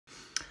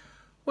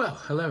Well,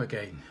 hello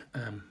again.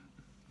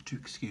 Do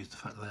excuse the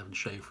fact that I haven't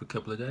shaved for a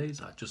couple of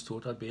days. I just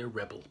thought I'd be a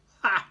rebel.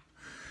 Ha!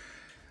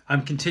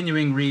 I'm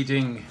continuing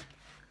reading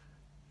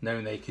No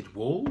Naked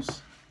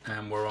Walls,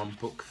 and we're on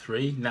book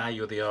 3. Now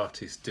You're the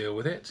Artist, Deal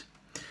With It.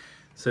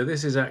 So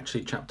this is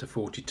actually chapter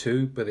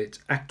 42, but it's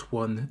Act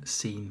 1,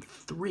 Scene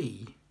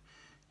 3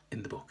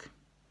 in the book.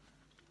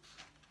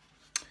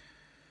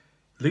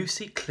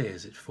 Lucy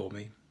clears it for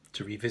me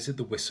to revisit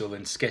the whistle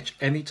and sketch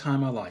any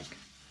time I like,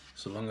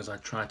 so long as I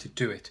try to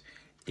do it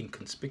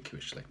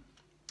inconspicuously.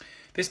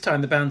 This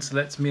time the bouncer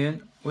lets me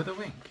in with a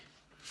wink.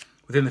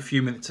 Within a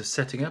few minutes of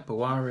setting up, a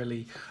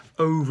wirily,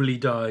 overly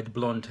dyed,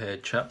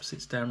 blonde-haired chap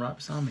sits down right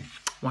beside me.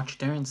 "What you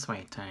doing,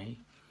 sweetie?"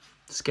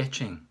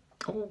 "Sketching."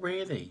 "Oh,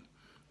 really?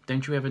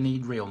 Don't you ever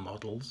need real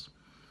models?"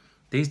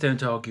 "These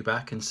don't argue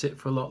back and sit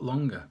for a lot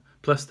longer.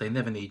 Plus, they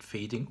never need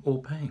feeding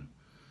or paying."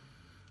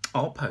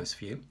 "I'll pose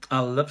for you. I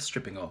love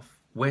stripping off.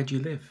 Where do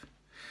you live?"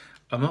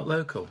 "I'm not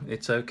local.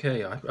 It's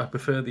okay. I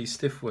prefer these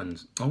stiff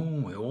ones." "Oh,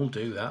 we all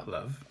do that,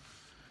 love."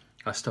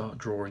 I start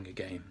drawing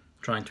again,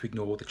 trying to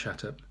ignore the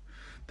chat-up.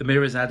 The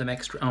mirrors add an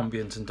extra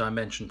ambience and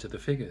dimension to the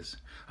figures.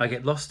 I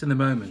get lost in the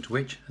moment,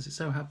 which, as it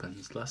so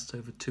happens, lasts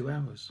over 2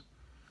 hours.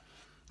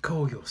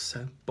 "Cole, you're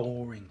so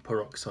boring,"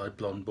 peroxide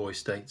blonde boy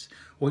states.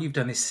 "All you've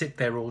done is sit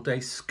there all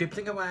day,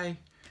 scribbling away."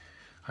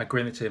 I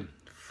grin at him.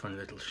 Funny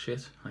little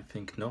shit. I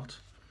think not.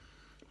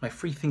 My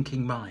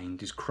free-thinking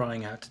mind is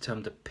crying out to tell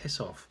him to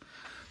piss off,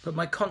 but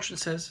my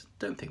conscience says,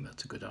 don't think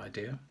that's a good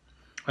idea.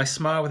 I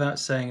smile without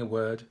saying a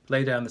word,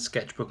 lay down the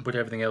sketchbook and put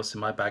everything else in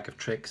my bag of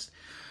tricks.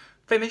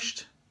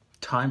 Finished.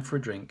 Time for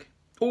a drink.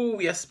 "Oh,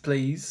 yes,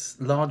 please.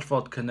 Large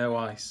vodka, no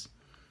ice."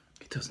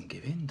 He doesn't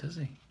give in, does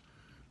he?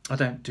 I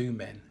don't do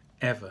men.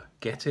 Ever.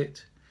 Get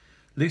it?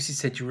 "Lucy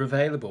said you were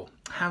available."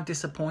 "How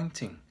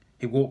disappointing."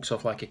 He walks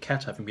off like a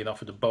cat having been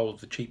offered a bowl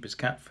of the cheapest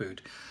cat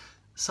food.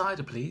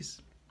 "Cider,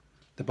 please."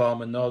 The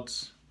barman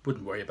nods.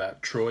 Wouldn't worry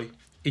about Troy.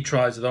 He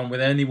tries it on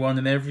with anyone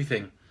and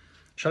everything.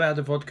 "Shall I add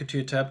a vodka to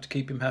your tab to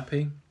keep him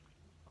happy?"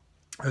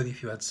 "Only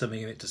if you had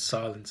something in it to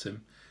silence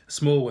him." "A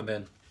small one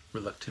then,"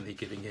 reluctantly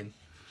giving in.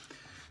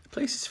 The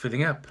place is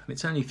filling up, and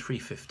it's only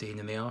 3:15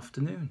 in the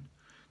afternoon.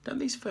 Don't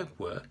these folk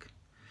work?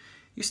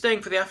 "You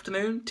staying for the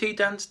afternoon? Tea,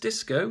 dance,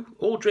 disco?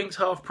 All drinks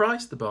half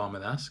price?" the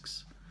barman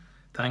asks.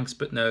 Thanks,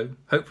 but no.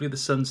 Hopefully the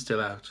sun's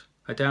still out.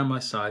 I down my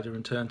cider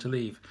and turn to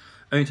leave,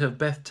 only to have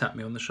Beth tap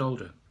me on the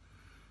shoulder.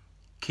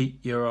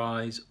 "Keep your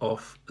eyes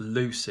off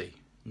Lucy."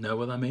 Know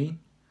what I mean?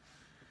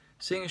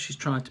 Seeing as she's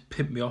trying to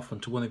pimp me off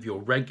onto one of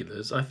your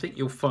regulars, I think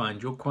you'll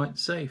find you're quite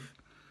safe.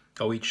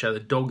 Oh, he'd shed a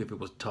dog if it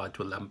was tied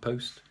to a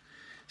lamppost.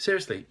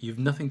 Seriously, you've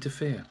nothing to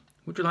fear.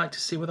 Would you like to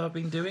see what I've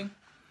been doing?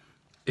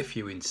 If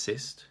you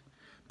insist.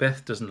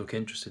 Beth doesn't look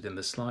interested in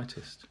the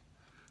slightest.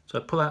 So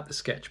I pull out the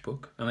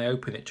sketchbook and I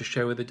open it to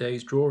show her the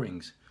day's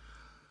drawings.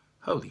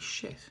 Holy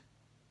shit,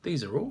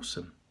 these are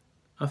awesome.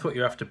 I thought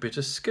you were after a bit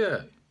of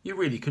skirt. You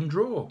really can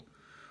draw.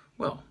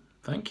 Well,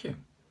 thank you.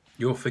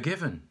 You're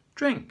forgiven.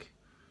 Drink.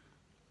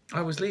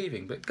 I was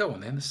leaving, but go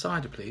on then, a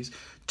cider please.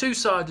 "2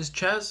 ciders,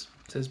 Chaz,"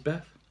 says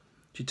Beth.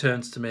 She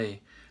turns to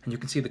me, and you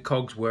can see the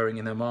cogs whirring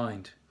in her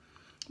mind.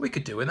 "We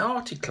could do an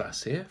arty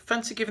class here.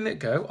 Fancy giving it a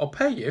go? I'll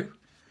pay you."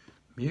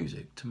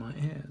 Music to my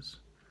ears.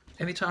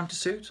 "Any time to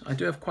suit? I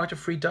do have quite a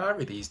free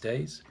diary these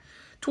days."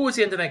 "Towards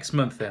the end of next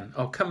month then.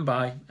 I'll come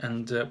by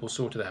and we'll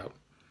sort it out."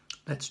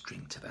 "Let's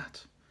drink to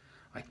that."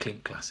 I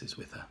clink glasses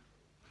with her.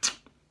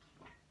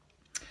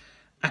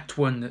 Act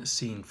 1,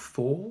 Scene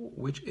 4,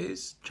 which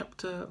is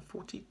chapter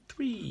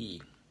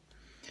 43.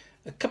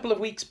 A couple of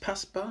weeks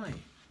pass by.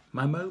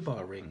 My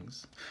mobile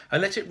rings. I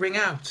let it ring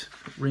out.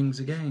 It rings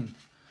again.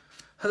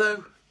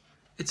 "Hello,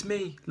 it's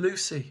me,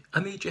 Lucy. I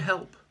need your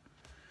help."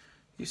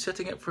 "You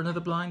setting up for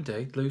another blind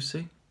date,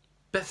 Lucy?"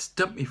 "Beth's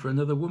dumped me for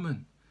another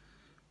woman."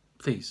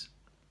 "Please,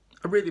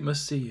 I really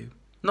must see you.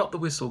 Not the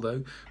whistle,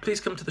 though. Please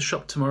come to the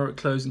shop tomorrow at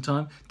closing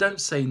time. Don't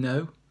say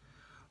no."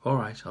 "All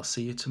right, I'll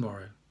see you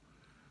tomorrow."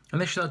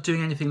 "Unless you're not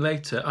doing anything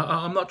later.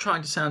 I'm not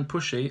trying to sound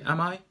pushy,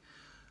 am I?"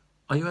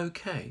 "Are you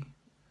okay?"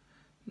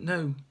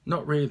 "No,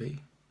 not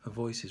really." Her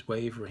voice is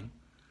wavering.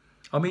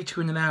 "I'll meet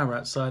you in an hour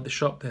outside the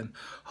shop then."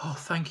 "Oh,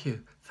 thank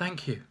you,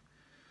 thank you."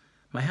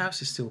 My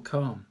house is still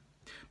calm,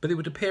 but it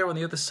would appear on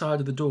the other side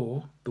of the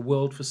door, "The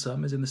world for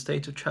some is in the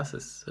state of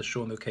chassis," as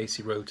Sean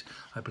O'Casey wrote,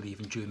 I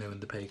believe, in Juno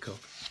and the Paycock.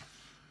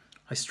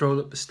 I stroll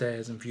up the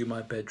stairs and view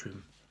my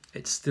bedroom.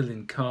 It's still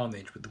in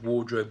carnage, with the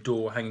wardrobe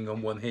door hanging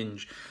on one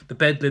hinge, the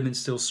bed linen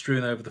still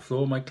strewn over the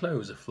floor, my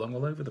clothes are flung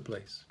all over the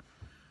place.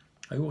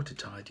 I ought to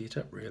tidy it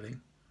up, really.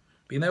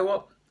 But you know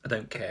what? I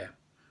don't care.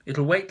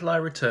 It'll wait till I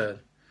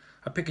return.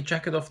 I pick a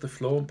jacket off the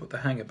floor and put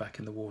the hanger back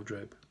in the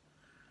wardrobe.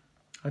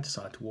 I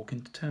decide to walk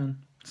into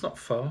town. It's not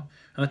far,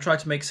 and I try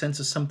to make sense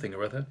of something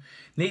or other.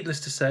 Needless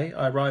to say,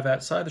 I arrive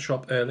outside the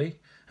shop early,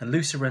 and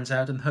Lucy runs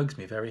out and hugs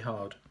me very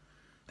hard.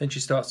 Then she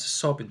starts to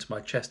sob into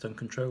my chest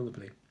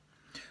uncontrollably.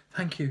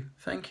 "Thank you,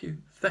 thank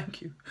you,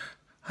 thank you.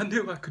 I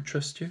knew I could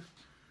trust you."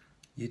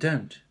 "You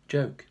don't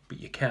joke, but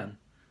you can.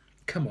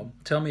 Come on,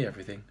 tell me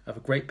everything. I've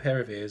a great pair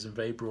of ears and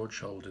very broad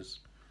shoulders."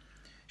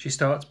 She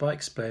starts by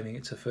explaining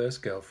it's her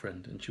first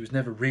girlfriend, and she was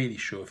never really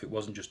sure if it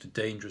wasn't just a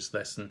dangerous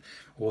lesson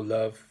or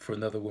love for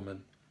another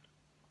woman.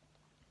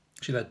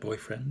 She'd had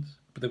boyfriends,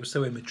 but they were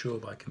so immature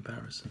by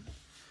comparison.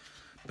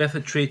 Beth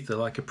had treated her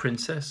like a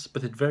princess,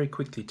 but had very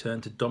quickly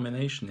turned to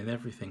domination in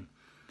everything.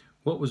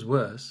 What was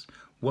worse,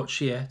 what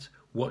she ate,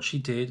 what she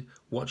did,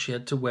 what she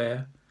had to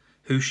wear,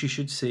 who she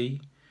should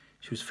see.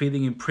 She was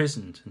feeling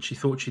imprisoned, and she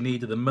thought she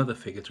needed a mother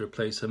figure to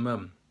replace her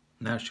mum.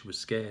 Now she was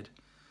scared.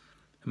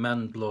 A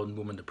blonde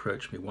woman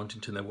approached me, wanting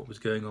to know what was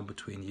going on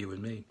between you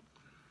and me.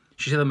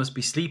 She said I must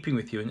be sleeping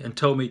with you, and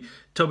told me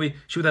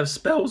she would have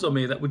spells on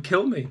me that would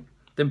kill me.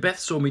 Then Beth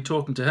saw me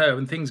talking to her,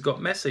 and things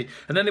got messy.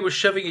 And then they were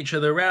shoving each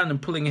other around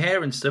and pulling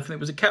hair and stuff, and it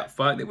was a cat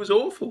fight, and it was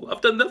awful. I've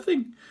done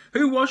nothing.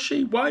 Who was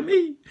she? Why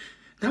me?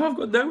 Now I've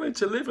got nowhere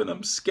to live, and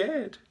I'm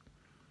scared.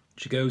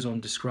 She goes on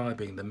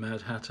describing the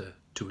Mad Hatter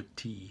to a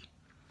T.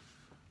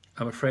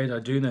 I'm afraid I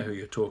do know who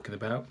you're talking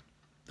about.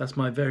 That's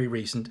my very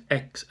recent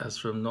ex, as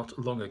from not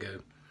long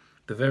ago.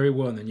 The very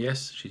one, and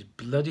yes, she's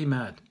bloody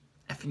mad.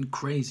 Effing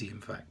crazy,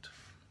 in fact.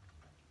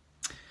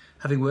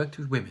 Having worked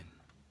with women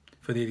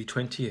for nearly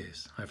 20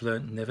 years, I've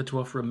learnt never to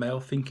offer a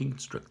male thinking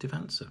constructive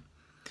answer.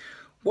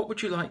 What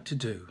would you like to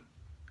do?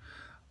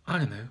 I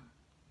don't know.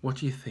 What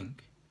do you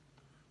think?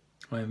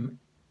 I'm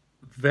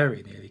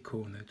very nearly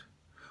cornered.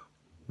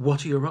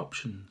 What are your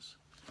options?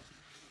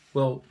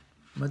 Well,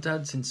 my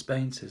dad's in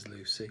Spain, says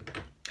Lucy.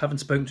 Haven't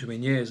spoken to him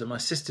in years, and my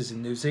sister's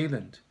in New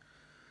Zealand.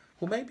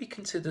 Well, maybe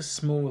consider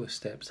smaller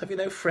steps. Have you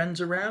no friends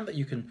around that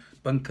you can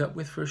bunk up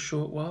with for a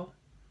short while?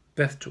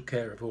 Beth took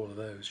care of all of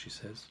those, she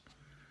says.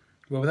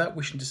 Well, without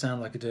wishing to sound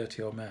like a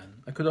dirty old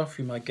man, I could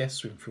offer you my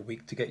guest room for a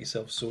week to get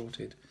yourself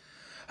sorted.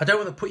 I don't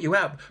want to put you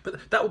out,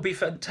 but that would be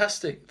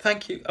fantastic.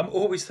 Thank you. I'm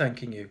always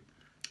thanking you.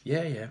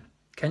 Yeah.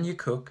 Can you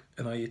cook,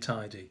 and are you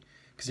tidy?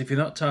 Because if you're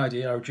not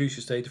tidy, I'll reduce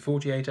your stay to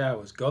 48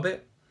 hours. Got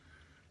it?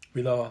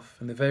 We laugh,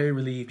 and the very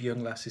relieved young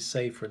lass is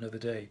saved for another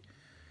day.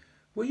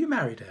 Were you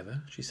married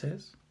ever? She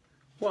says.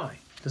 Why?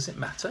 Does it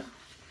matter?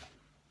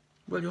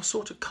 Well, you're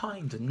sort of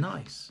kind and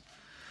nice.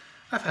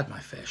 I've had my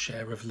fair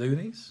share of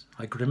loonies.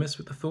 I grimace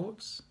with the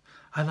thoughts.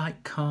 I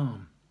like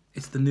calm.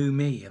 It's the new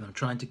me, and I'm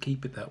trying to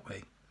keep it that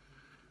way.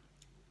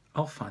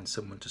 I'll find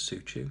someone to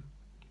suit you.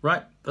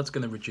 Right, that's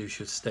going to reduce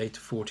your stay to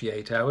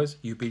 48 hours.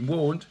 You've been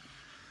warned.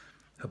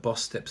 Her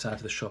boss steps out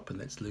of the shop and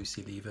lets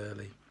Lucy leave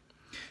early.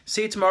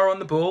 See you tomorrow on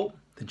the ball.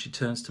 Then she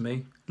turns to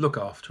me. Look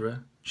after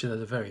her. She's had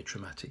a very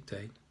traumatic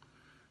day.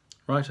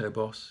 Righto,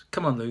 boss.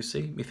 Come on,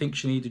 Lucy.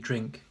 Methinks you need a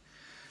drink.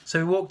 So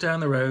we walk down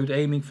the road,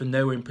 aiming for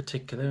nowhere in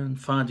particular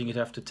and finding it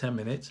after 10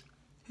 minutes.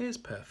 Here's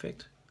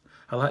perfect.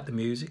 I like the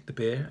music, the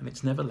beer, and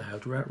it's never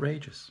loud or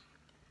outrageous.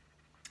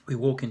 We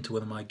walk into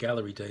one of my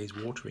gallery days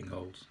watering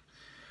holes.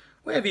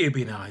 Where have you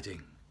been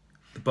hiding?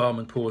 The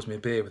barman pours me a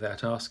beer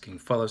without asking,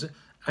 follows it.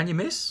 And you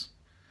miss?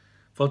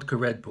 Vodka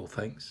Red Bull,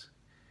 thanks.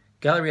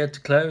 Gallery had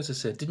to close, I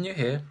said. Didn't you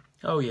hear?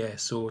 Oh yeah,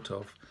 sort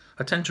of.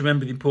 I tend to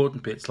remember the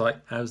important bits like,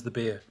 how's the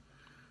beer?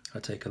 I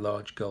take a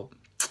large gulp.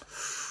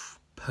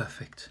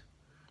 Perfect.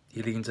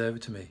 He leans over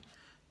to me.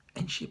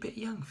 Ain't she a bit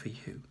young for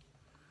you?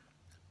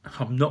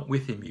 I'm not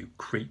with him, you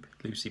creep,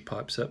 Lucy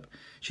pipes up.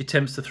 She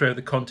attempts to throw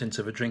the contents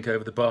of a drink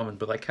over the barman,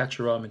 but I catch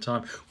her arm in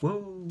time.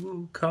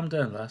 Whoa, calm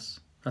down, lass.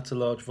 That's a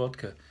large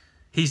vodka.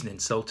 He's an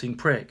insulting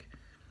prick.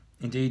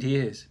 Indeed he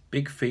is.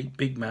 Big feet,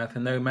 big mouth,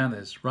 and no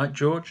manners. Right,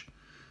 George?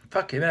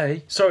 Fucking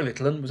A. Sorry,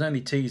 little un, was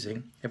only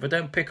teasing. If I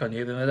don't pick on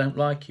you, then I don't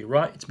like you,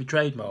 right? It's me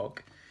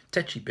trademark.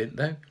 Tetchy bint,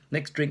 though.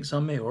 Next drink's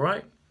on me, all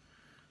right?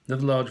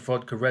 Another large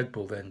vodka Red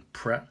Bull, then,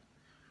 prat.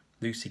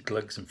 Lucy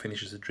glugs and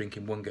finishes the drink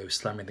in one go,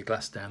 slamming the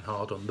glass down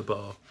hard on the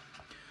bar.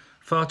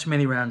 Far too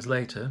many rounds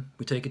later,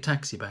 we take a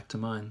taxi back to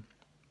mine.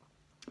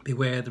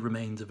 Beware the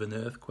remains of an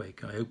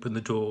earthquake. I open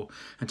the door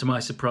and to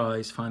my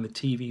surprise find the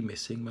TV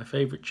missing, my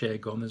favourite chair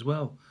gone as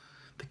well.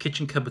 The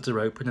kitchen cupboards are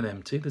open and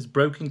empty. There's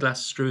broken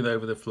glass strewn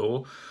over the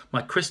floor.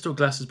 My crystal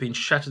glass has been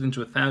shattered into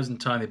 1,000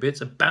 tiny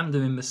bits,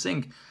 abandoned in the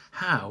sink.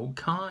 How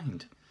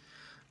kind.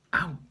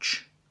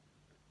 Ouch.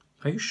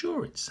 Are you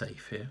sure it's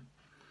safe here?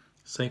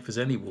 Safe as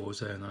any war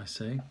zone, I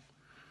say.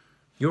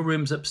 Your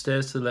room's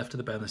upstairs to the left of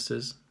the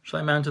banisters. Shall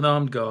I mount an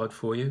armed guard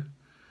for you?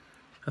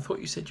 I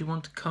thought you said you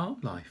want a calm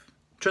life.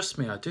 Trust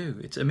me, I do.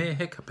 It's a mere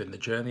hiccup in the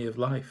journey of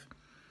life.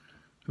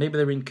 Maybe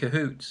they're in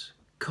cahoots.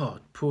 God,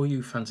 poor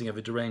you fancying of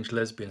a deranged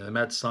lesbian and a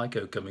mad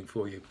psycho coming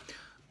for you.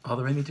 Are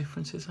there any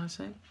differences, I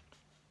say?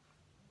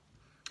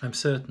 I'm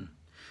certain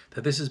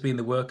that this has been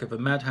the work of a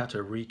Mad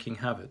Hatter wreaking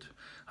havoc.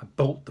 I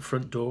bolt the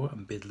front door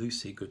and bid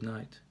Lucy good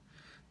night.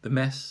 The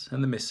mess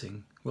and the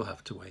missing will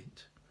have to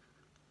wait.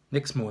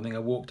 Next morning I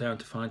walk down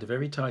to find a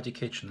very tidy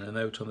kitchen and a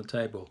note on the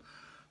table.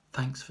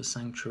 Thanks for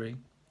sanctuary.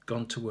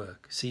 Gone to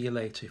work. See you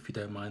later if you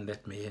don't mind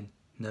let me in.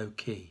 No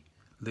key.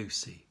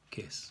 Lucy.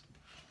 Kiss.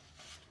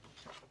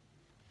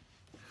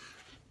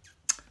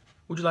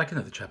 Would you like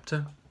another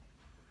chapter?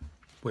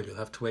 Well, you'll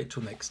have to wait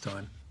till next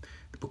time.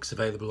 The book's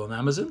available on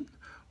Amazon,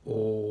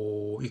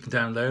 or you can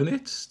download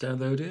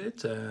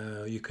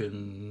it. You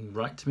can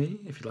write to me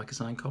if you'd like a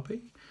signed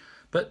copy.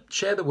 But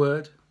share the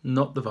word,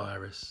 not the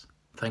virus.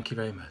 Thank you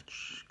very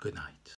much. Good night.